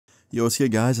Yo, what's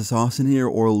good, guys? It's Austin here,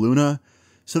 or Luna.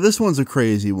 So this one's a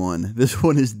crazy one. This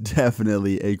one is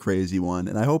definitely a crazy one,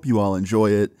 and I hope you all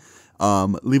enjoy it.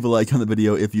 Leave a like on the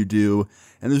video if you do.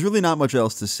 And there's really not much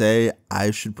else to say.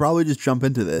 I should probably just jump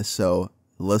into this, so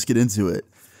let's get into it.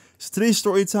 So today's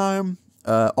story time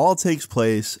all takes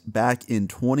place back in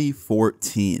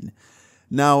 2014.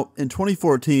 Now, in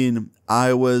 2014,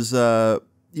 I was, kind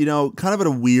of at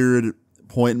a weird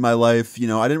point in my life.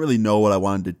 I didn't really know what I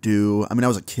wanted to do. I mean, I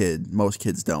was a kid. Most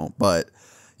kids don't, but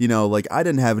I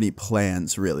didn't have any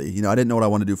plans really. I didn't know what I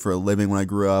wanted to do for a living when I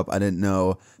grew up. I didn't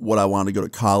know what I wanted to go to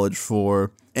college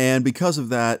for. And because of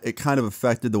that, it kind of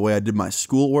affected the way I did my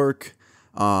schoolwork.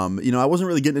 I wasn't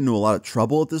really getting into a lot of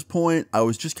trouble at this point. I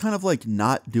was just kind of like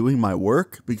not doing my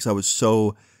work because I was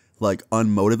so like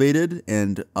unmotivated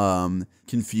and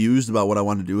confused about what I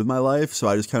wanted to do with my life. So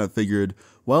I just kind of figured,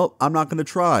 well, I'm not going to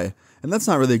try. And that's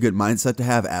not really a good mindset to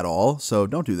have at all. So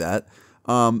don't do that.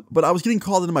 But I was getting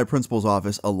called into my principal's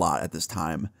office a lot at this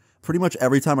time. Pretty much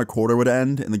every time a quarter would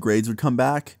end and the grades would come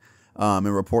back and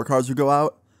report cards would go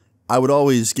out, I would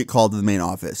always get called to the main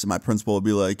office. And my principal would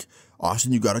be like,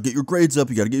 Austin, you got to get your grades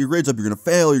up. You got to get your grades up. You're going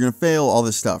to fail, all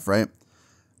this stuff, right?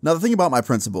 Now, the thing about my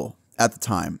principal at the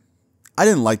time, I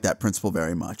didn't like that principal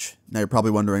very much. Now, you're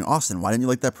probably wondering, Austin, why didn't you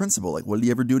like that principal? Like, what did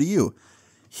he ever do to you?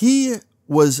 He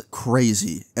was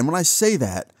crazy. And when I say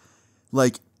that,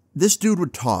 like, this dude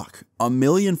would talk a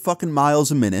million fucking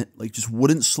miles a minute, like just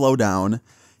wouldn't slow down.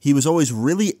 He was always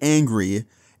really angry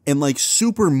and like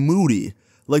super moody.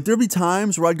 Like there'd be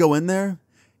times where I'd go in there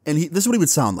and this is what he would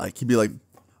sound like. He'd be like,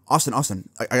 Austin,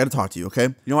 I got to talk to you, okay?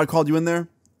 You know why I called you in there?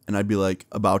 And I'd be like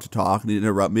about to talk and he'd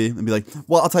interrupt me and be like,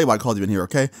 well, I'll tell you why I called you in here,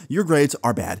 okay? Your grades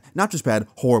are bad. Not just bad,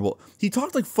 horrible. He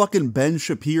talked like fucking Ben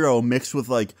Shapiro mixed with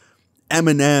like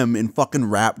Eminem and fucking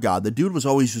Rap God. The dude was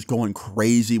always just going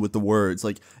crazy with the words.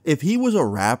 Like, if he was a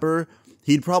rapper,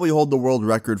 he'd probably hold the world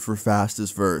record for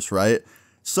fastest verse, right?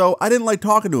 So I didn't like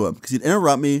talking to him because he'd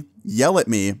interrupt me, yell at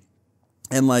me,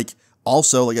 and like,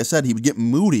 also, like I said, he would get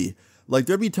moody. Like,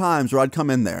 there'd be times where I'd come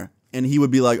in there and he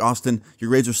would be like, Austin, your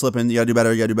grades are slipping. You gotta do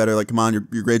better. You gotta do better. Like, come on,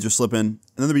 your grades are slipping. And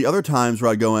then there'd be other times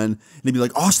where I'd go in and he'd be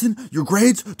like, Austin, your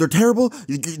grades, they're terrible.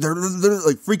 They're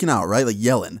like freaking out, right? Like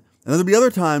yelling. And then there'd be other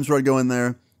times where I'd go in there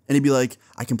and he'd be like,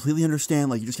 I completely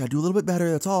understand. Like, you just got to do a little bit better.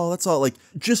 That's all. Like,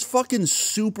 just fucking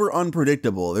super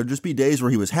unpredictable. There'd just be days where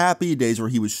he was happy, days where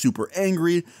he was super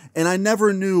angry, and I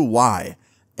never knew why.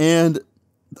 And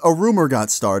a rumor got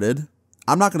started.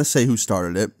 I'm not going to say who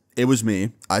started it. It was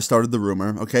me. I started the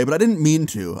rumor, okay? But I didn't mean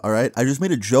to, all right? I just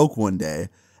made a joke one day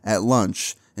at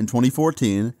lunch in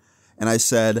 2014, and I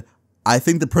said, I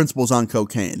think the principal's on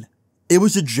cocaine. It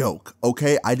was a joke,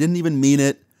 okay? I didn't even mean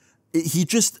it. He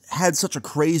just had such a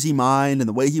crazy mind, and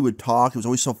the way he would talk, it was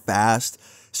always so fast.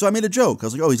 So I made a joke. I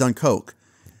was like, oh, he's on coke.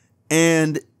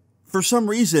 And for some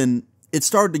reason, it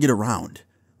started to get around.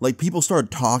 Like, people started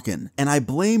talking, and I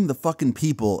blamed the fucking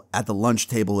people at the lunch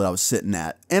table that I was sitting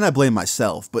at. And I blamed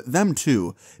myself, but them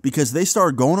too, because they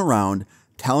started going around,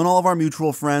 telling all of our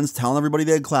mutual friends, telling everybody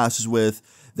they had classes with,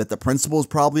 that the principal is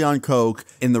probably on coke,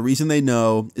 and the reason they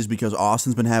know is because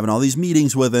Austin's been having all these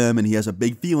meetings with him, and he has a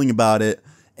big feeling about it.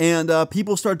 And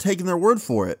people started taking their word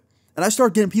for it. And I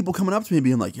started getting people coming up to me and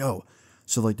being like, yo,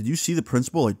 so like, did you see the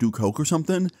principal like do coke or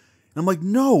something? And I'm like,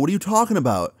 no, what are you talking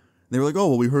about? And they were like, oh,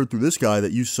 well, we heard through this guy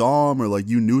that you saw him or like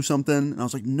you knew something. And I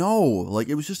was like, no, like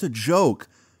it was just a joke.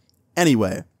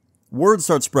 Anyway, word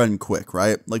started spreading quick,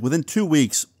 right? Like within 2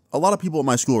 weeks, a lot of people at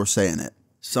my school are saying it.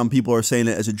 Some people are saying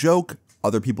it as a joke.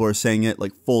 Other people are saying it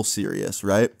like full serious,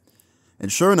 right?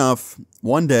 And sure enough,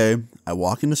 one day I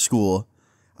walk into school.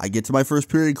 I get to my first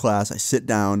period class, I sit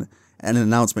down, and an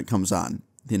announcement comes on.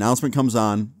 The announcement comes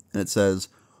on, and it says,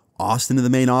 Austin to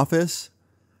the main office.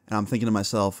 And I'm thinking to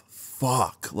myself,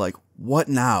 fuck, like, what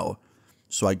now?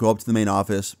 So I go up to the main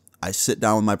office, I sit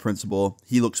down with my principal,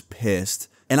 he looks pissed,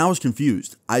 and I was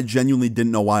confused. I genuinely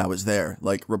didn't know why I was there.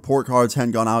 Like, report cards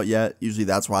hadn't gone out yet. Usually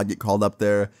that's why I'd get called up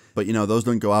there. But, those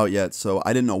don't go out yet, so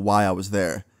I didn't know why I was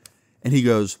there. And he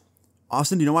goes,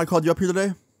 Austin, do you know why I called you up here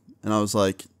today? And I was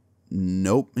like,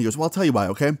 nope. He goes, well, I'll tell you why,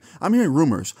 okay? I'm hearing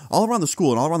rumors all around the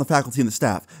school and all around the faculty and the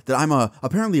staff that I'm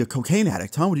apparently a cocaine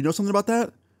addict, huh? Would you know something about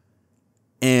that?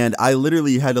 And I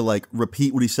literally had to like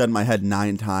repeat what he said in my head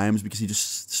 9 times because he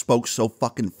just spoke so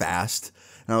fucking fast.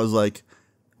 And I was like,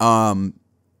 no,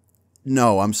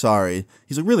 I'm sorry.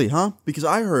 He's like, really, huh? Because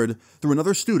I heard through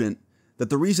another student that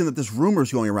the reason that this rumor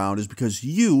is going around is because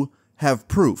you have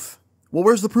proof. Well,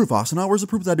 where's the proof, Austin? Where's the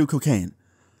proof that I do cocaine?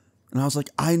 And I was like,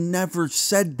 I never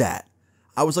said that.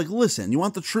 I was like, listen, you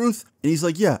want the truth? And he's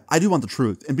like, yeah, I do want the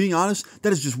truth. And being honest,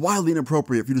 that is just wildly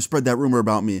inappropriate for you to spread that rumor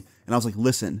about me. And I was like,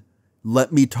 listen,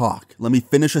 let me talk. Let me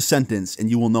finish a sentence and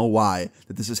you will know why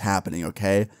that this is happening,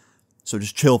 okay? So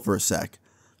just chill for a sec.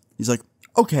 He's like,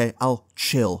 okay, I'll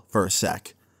chill for a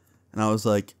sec. And I was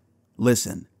like,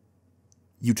 listen,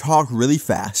 you talk really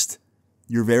fast.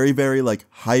 You're very, very like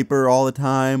hyper all the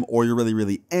time, or you're really,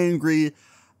 really angry.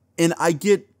 And I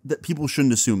get that people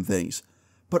shouldn't assume things,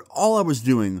 but all I was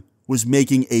doing was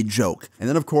making a joke. And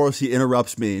then of course he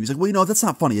interrupts me and he's like, well, you know, that's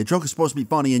not funny. A joke is supposed to be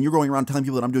funny and you're going around telling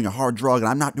people that I'm doing a hard drug and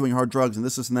I'm not doing hard drugs and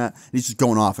this and that. And he's just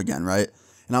going off again, right?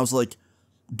 And I was like,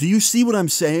 do you see what I'm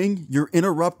saying? You're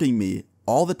interrupting me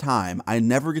all the time. I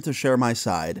never get to share my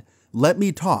side. Let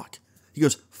me talk. He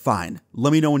goes, fine.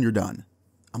 Let me know when you're done.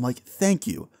 I'm like, thank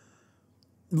you.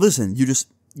 Listen,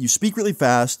 you speak really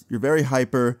fast. You're very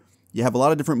hyper. You have a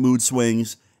lot of different mood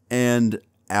swings. And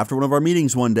after one of our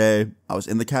meetings one day, I was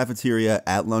in the cafeteria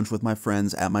at lunch with my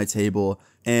friends at my table,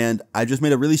 and I just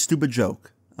made a really stupid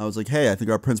joke. I was like, hey, I think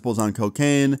our principal's on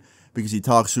cocaine because he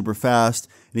talks super fast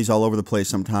and he's all over the place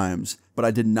sometimes. But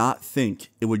I did not think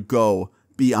it would go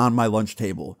beyond my lunch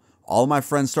table. All of my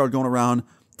friends started going around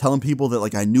telling people that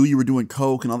like I knew you were doing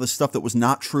coke and all this stuff that was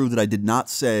not true that I did not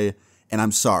say, and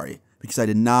I'm sorry because I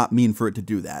did not mean for it to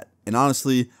do that. And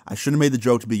honestly, I shouldn't have made the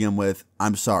joke to begin with.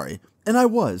 I'm sorry. And I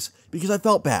was, because I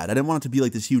felt bad. I didn't want it to be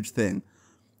like this huge thing.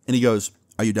 And he goes,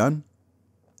 are you done?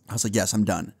 I was like, yes, I'm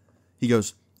done. He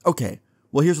goes, okay,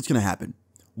 well, here's what's going to happen.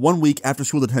 1 week after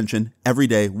school detention, every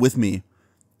day with me,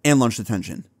 and lunch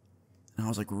detention. And I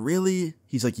was like, really?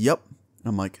 He's like, yep. And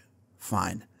I'm like,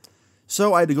 fine.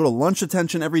 So I had to go to lunch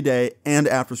detention every day and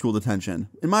after school detention.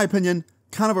 In my opinion,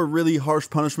 kind of a really harsh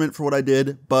punishment for what I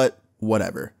did, but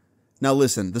whatever. Now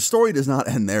listen, the story does not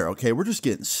end there, okay? We're just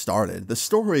getting started. The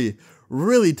story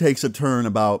really takes a turn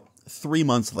about 3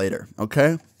 months later,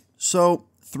 okay? So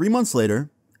 3 months later,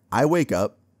 I wake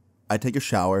up, I take a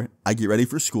shower, I get ready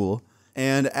for school,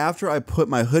 and after I put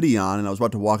my hoodie on and I was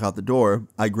about to walk out the door,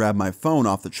 I grabbed my phone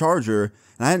off the charger,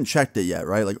 and I hadn't checked it yet,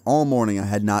 right? Like all morning I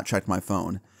had not checked my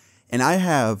phone. And I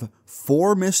have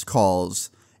 4 missed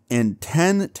calls and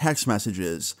 10 text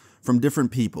messages from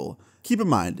different people. Keep in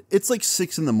mind, it's like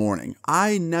 6 in the morning.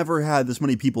 I never had this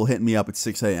many people hitting me up at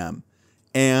 6 a.m.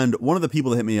 And one of the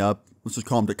people that hit me up, let's just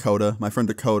call him Dakota, my friend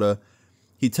Dakota,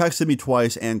 he texted me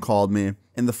twice and called me.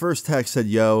 And the first text said,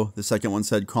 yo. The second one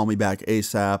said, call me back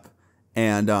ASAP.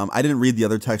 And I didn't read the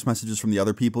other text messages from the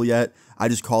other people yet. I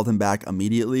just called him back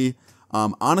immediately.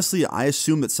 Honestly, I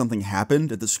assumed that something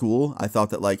happened at the school. I thought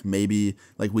that like maybe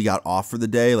like we got off for the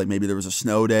day, like maybe there was a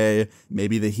snow day,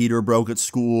 maybe the heater broke at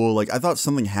school. Like I thought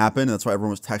something happened, and that's why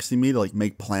everyone was texting me to like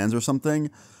make plans or something.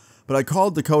 But I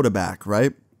called Dakota back,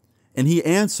 right? And he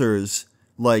answers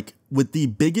like with the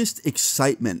biggest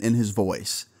excitement in his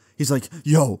voice. He's like,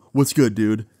 yo, what's good,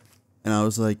 dude? And I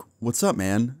was like, what's up,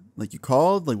 man? Like you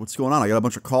called? Like what's going on? I got a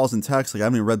bunch of calls and texts. Like I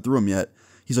haven't even read through them yet.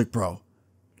 He's like, bro,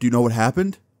 do you know what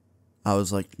happened? I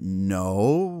was like, no,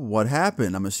 what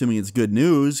happened? I'm assuming it's good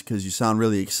news because you sound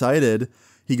really excited.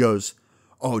 He goes,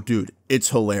 oh, dude, it's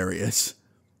hilarious.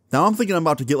 Now I'm thinking I'm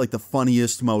about to get like the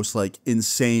funniest, most like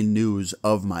insane news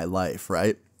of my life,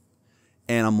 right?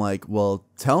 And I'm like, well,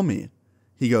 tell me.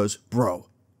 He goes, bro,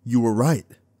 you were right.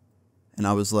 And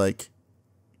I was like,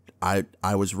 I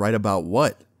was right about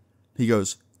what? He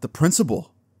goes, the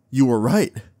principal, you were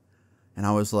right. And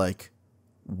I was like,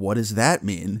 what does that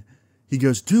mean? He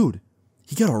goes, dude,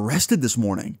 he got arrested this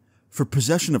morning for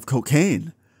possession of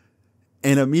cocaine.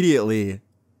 And immediately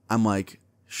I'm like,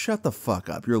 shut the fuck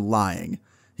up. You're lying.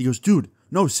 He goes, dude,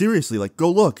 no, seriously, like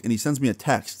go look. And he sends me a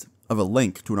text of a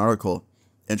link to an article.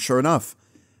 And sure enough,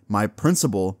 my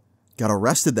principal got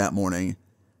arrested that morning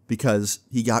because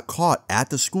he got caught at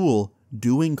the school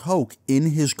doing coke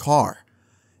in his car.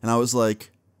 And I was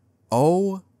like,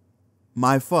 oh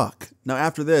my fuck. Now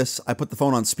after this, I put the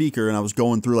phone on speaker and I was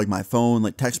going through like my phone,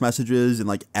 like text messages, and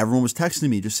like everyone was texting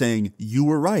me just saying, you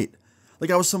were right. Like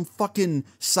I was some fucking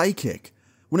psychic.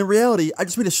 When in reality, I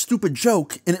just made a stupid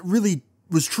joke and it really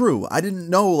was true. I didn't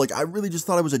know, like I really just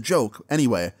thought it was a joke.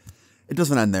 Anyway, it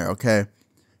doesn't end there, okay?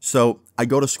 So I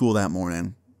go to school that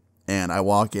morning and I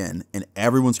walk in and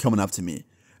everyone's coming up to me.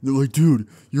 They're like, dude,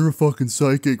 you're a fucking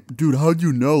psychic. Dude, how'd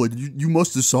you know? Like, you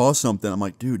must have saw something. I'm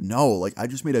like, dude, no. Like, I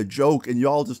just made a joke and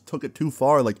y'all just took it too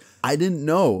far. Like, I didn't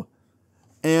know.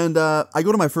 And I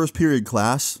go to my first period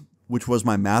class, which was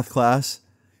my math class.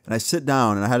 And I sit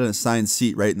down and I had an assigned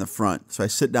seat right in the front. So I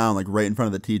sit down like right in front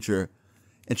of the teacher.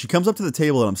 And she comes up to the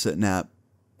table that I'm sitting at.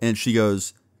 And she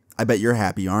goes, I bet you're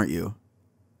happy, aren't you?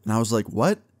 And I was like,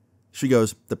 what? She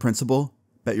goes, the principal,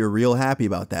 bet you're real happy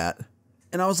about that.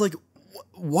 And I was like,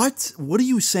 what? What are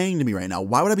you saying to me right now?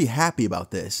 Why would I be happy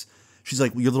about this? She's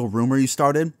like, your little rumor you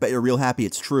started, bet you're real happy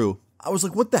it's true. I was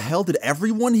like, what the hell? Did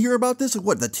everyone hear about this? Like,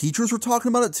 what, the teachers were talking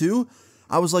about it too?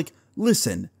 I was like,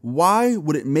 listen, why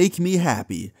would it make me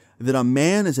happy that a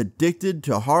man is addicted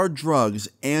to hard drugs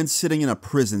and sitting in a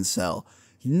prison cell?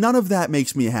 None of that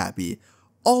makes me happy.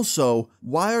 Also,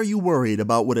 why are you worried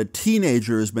about what a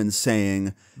teenager has been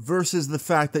saying versus the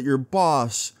fact that your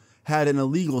boss had an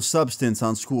illegal substance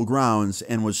on school grounds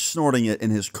and was snorting it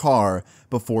in his car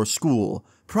before school,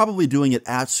 probably doing it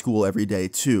at school every day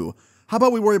too? How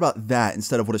about we worry about that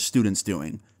instead of what a student's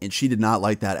doing? And she did not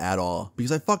like that at all,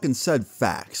 because I fucking said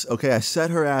facts, okay? I set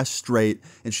her ass straight,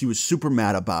 and she was super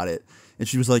mad about it. And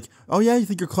she was like, oh yeah, you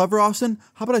think you're clever, Austin?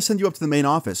 How about I send you up to the main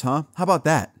office, huh? How about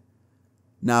that?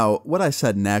 Now, what I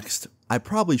said next, I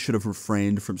probably should have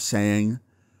refrained from saying,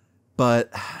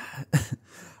 but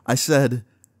I said,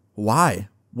 why?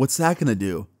 What's that gonna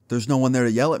do? There's no one there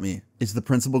to yell at me. Is the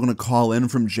principal gonna call in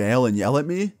from jail and yell at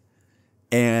me?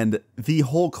 And the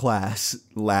whole class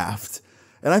laughed.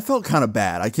 And I felt kind of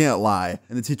bad, I can't lie.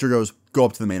 And the teacher goes, go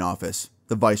up to the main office.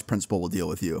 The vice principal will deal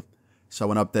with you. So I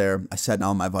went up there, I sat down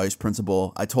with my vice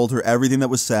principal, I told her everything that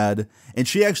was said, and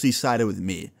she actually sided with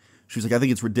me. She was like, I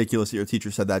think it's ridiculous that your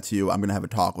teacher said that to you. I'm going to have a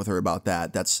talk with her about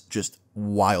that. That's just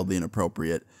wildly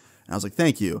inappropriate. And I was like,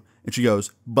 thank you. And she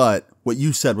goes, but what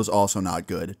you said was also not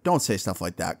good. Don't say stuff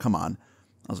like that. Come on.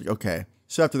 I was like, okay.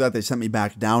 So after that, they sent me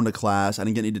back down to class. I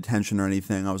didn't get any detention or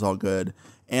anything. I was all good.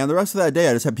 And the rest of that day,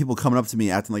 I just had people coming up to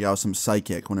me acting like I was some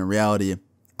psychic, when in reality,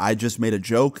 I just made a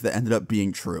joke that ended up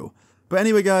being true. But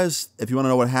anyway, guys, if you want to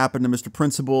know what happened to Mr.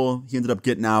 Principal, he ended up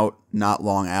getting out not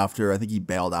long after. I think he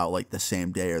bailed out like the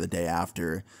same day or the day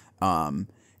after. And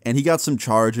he got some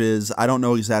charges. I don't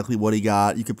know exactly what he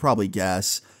got. You could probably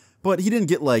guess. But he didn't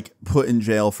get like put in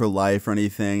jail for life or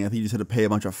anything. I think he just had to pay a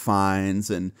bunch of fines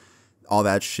and all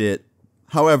that shit.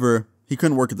 However, he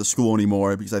couldn't work at the school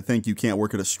anymore because I think you can't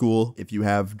work at a school if you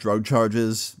have drug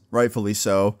charges, rightfully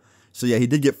so. So yeah, he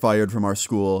did get fired from our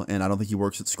school, and I don't think he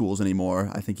works at schools anymore.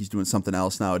 I think he's doing something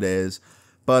else nowadays.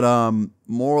 But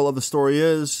moral of the story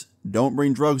is, don't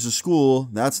bring drugs to school.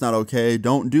 That's not okay.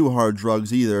 Don't do hard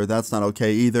drugs either. That's not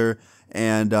okay either.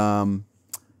 And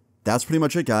that's pretty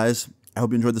much it, guys. I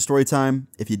hope you enjoyed the story time.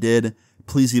 If you did,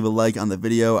 please leave a like on the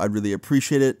video. I'd really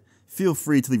appreciate it. Feel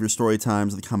free to leave your story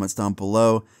times in the comments down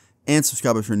below. And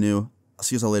subscribe if you're new. I'll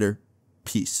see you all later.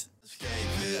 Peace.